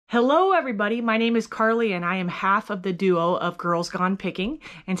Hello everybody, my name is Carly and I am half of the duo of Girls Gone Picking,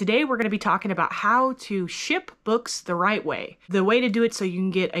 and today we're going to be talking about how to ship books the right way. The way to do it so you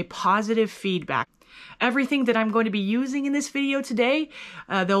can get a positive feedback. Everything that I'm going to be using in this video today,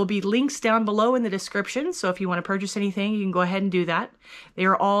 there will be links down below in the description, so if you want to purchase anything, you can go ahead and do that. They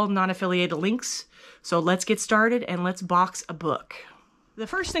are all non-affiliated links, so let's get started and let's box a book. The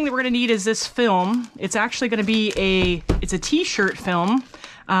first thing that we're going to need is this film. It's actually going to be it's a t-shirt film.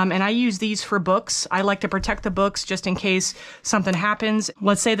 And I use these for books. I like to protect the books just in case something happens.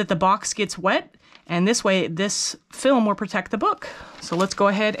 Let's say that the box gets wet, and this way this film will protect the book. So let's go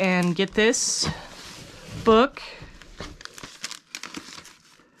ahead and get this book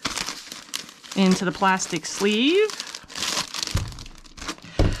into the plastic sleeve.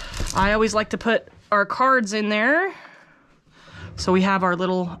 I always like to put our cards in there. So we have our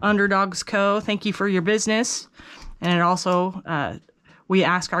little Underdogs Co. Thank you for your business. And it also, we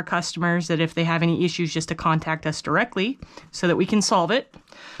ask our customers that if they have any issues just to contact us directly so that we can solve it.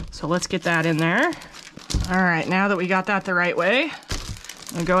 So let's get that in there. All right, now that we got that the right way,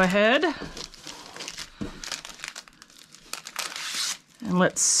 we'll go ahead and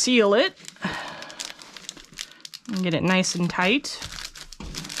let's seal it and get it nice and tight.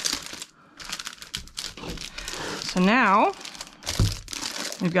 So now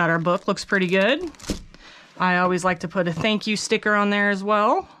we've got our book, looks pretty good. I always like to put a thank you sticker on there as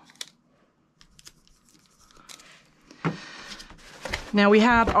well. Now we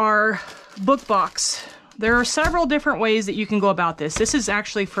have our book box. There are several different ways that you can go about this. This is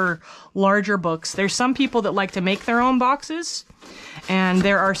actually for larger books. There's some people that like to make their own boxes, and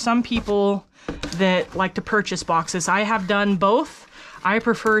there are some people that like to purchase boxes. I have done both. I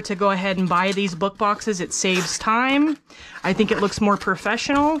prefer to go ahead and buy these book boxes. It saves time. I think it looks more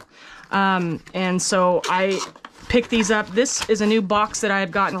professional. And so I picked these up. This is a new box that I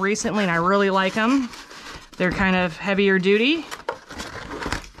have gotten recently and I really like them. They're kind of heavier duty.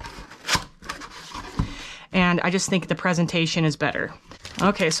 And I just think the presentation is better.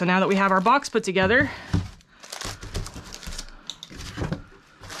 Okay, so now that we have our box put together,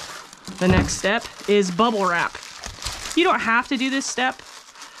 the next step is bubble wrap. You don't have to do this step,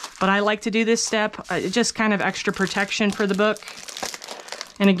 but I like to do this step. It's just kind of extra protection for the book.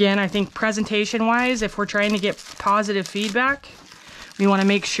 And again, I think presentation-wise, if we're trying to get positive feedback, we want to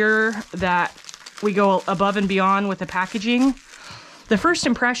make sure that we go above and beyond with the packaging. The first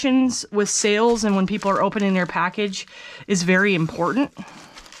impressions with sales and when people are opening their package is very important.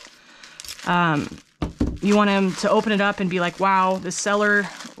 You want them to open it up and be like, wow, the seller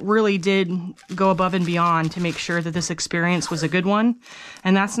really did go above and beyond to make sure that this experience was a good one.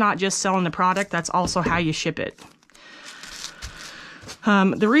 And that's not just selling the product, that's also how you ship it.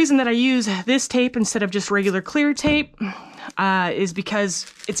 The reason that I use this tape instead of just regular clear tape is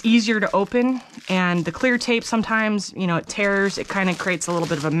because it's easier to open, and the clear tape sometimes, you know, it tears, it kind of creates a little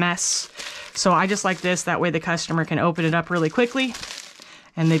bit of a mess. So I just like this, that way the customer can open it up really quickly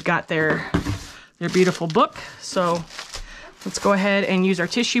and they've got their beautiful book. So let's go ahead and use our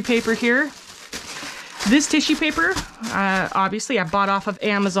tissue paper here. This tissue paper, obviously I bought off of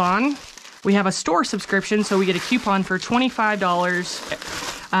Amazon. We have a store subscription, so we get a coupon for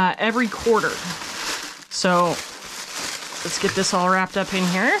 $25 every quarter. So let's get this all wrapped up in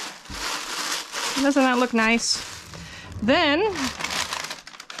here. Doesn't that look nice? Then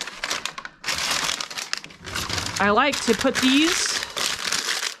I like to put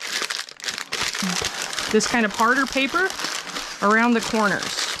this kind of harder paper around the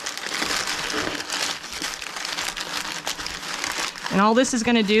corners. And all this is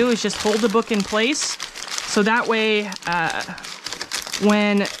going to do is just hold the book in place, so that way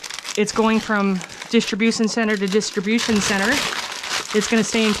when it's going from distribution center to distribution center, it's going to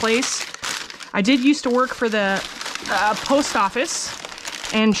stay in place. I did used to work for the post office,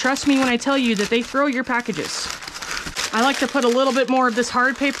 and trust me when I tell you that they throw your packages. I like to put a little bit more of this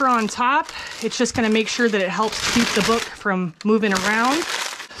hard paper on top. It's just going to make sure that it helps keep the book from moving around.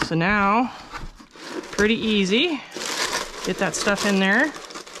 So now, pretty easy. Get that stuff in there.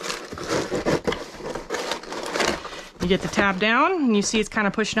 You get the tab down and you see it's kind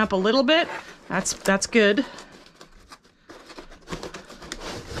of pushing up a little bit. That's good.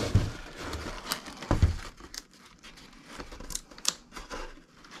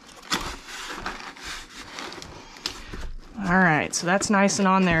 All right, so that's nice and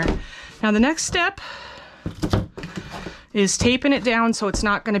on there. Now the next step is taping it down so it's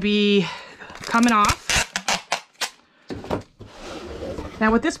not going to be coming off.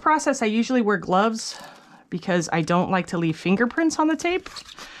 Now with this process, I usually wear gloves because I don't like to leave fingerprints on the tape.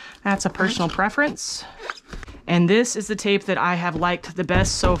 That's a personal preference. And this is the tape that I have liked the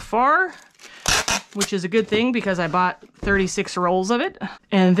best so far, which is a good thing because I bought 36 rolls of it.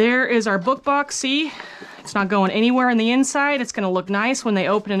 And there is our book box. See, it's not going anywhere on the inside. It's gonna look nice when they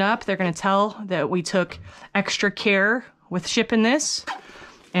open it up. They're gonna tell that we took extra care with shipping this.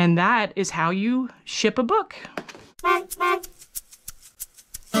 And that is how you ship a book.